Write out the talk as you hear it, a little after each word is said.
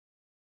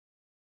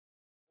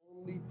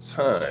Only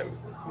time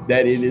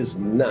that it is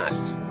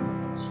not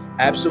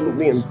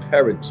absolutely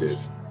imperative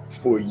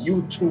for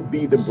you to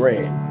be the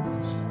brand.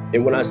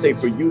 And when I say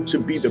for you to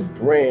be the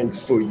brand,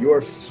 for your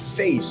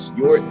face,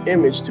 your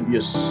image to be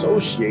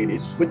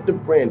associated with the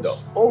brand, the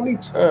only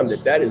time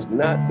that that is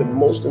not the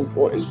most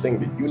important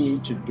thing that you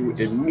need to do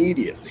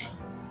immediately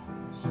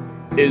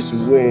is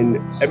when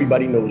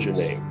everybody knows your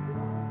name.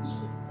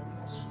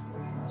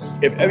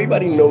 If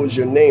everybody knows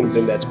your name,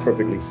 then that's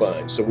perfectly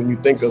fine. So when you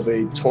think of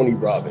a Tony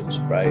Robbins,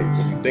 right?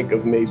 When you think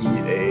of maybe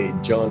a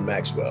John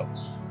Maxwell,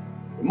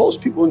 most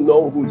people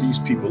know who these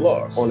people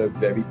are on a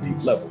very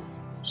deep level.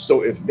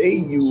 So if they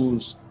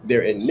use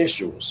their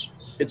initials,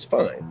 it's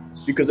fine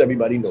because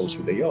everybody knows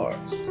who they are.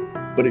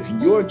 But if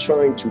you're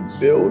trying to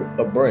build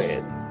a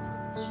brand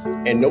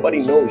and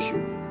nobody knows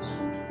you,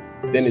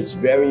 then it's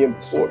very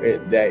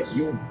important that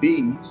you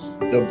be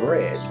the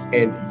brand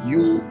and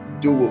you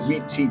do what we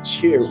teach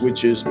here,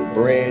 which is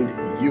brand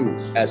you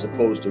as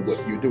opposed to what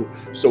you do.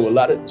 So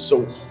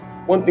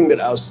one thing that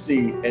I'll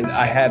see, and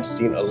I have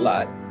seen a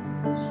lot,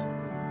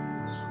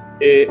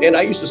 and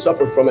I used to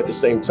suffer from at the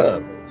same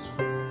time,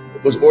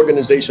 was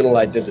organizational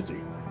identity,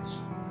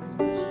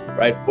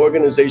 right?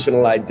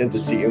 Organizational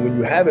identity. And when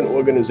you have an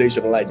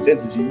organizational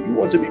identity, you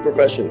want to be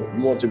professional.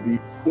 You want to be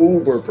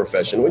uber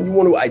professional, and you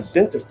want to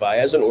identify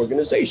as an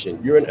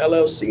organization. You're an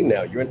LLC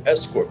now, you're an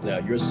S Corp now,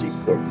 you're a C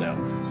Corp now.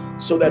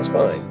 So that's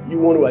fine. You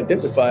want to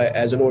identify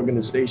as an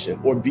organization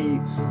or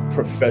be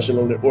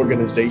professional and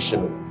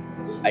organizational.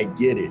 I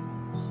get it.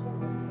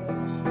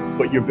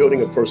 But you're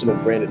building a personal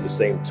brand at the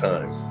same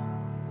time.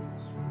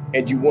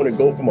 And you want to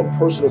go from a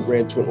personal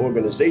brand to an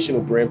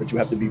organizational brand, but you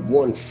have to be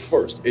one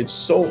first. It's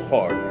so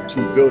hard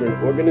to build an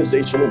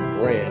organizational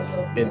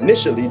brand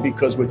initially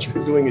because what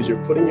you're doing is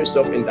you're putting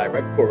yourself in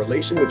direct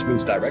correlation, which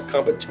means direct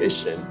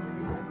competition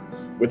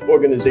with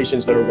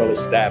organizations that are well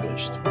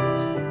established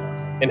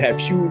and have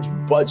huge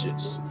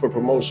budgets for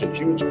promotion,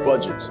 huge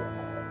budgets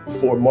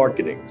for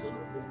marketing.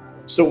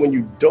 So when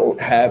you don't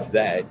have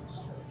that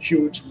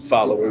huge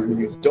following, when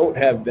you don't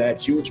have that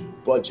huge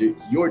budget,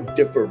 your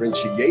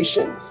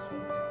differentiation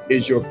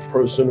is your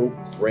personal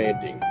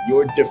branding,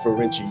 your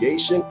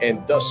differentiation,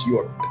 and thus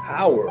your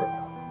power,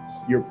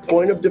 your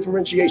point of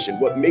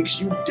differentiation. What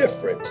makes you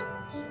different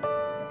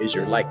is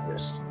your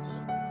likeness.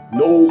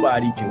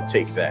 Nobody can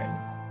take that.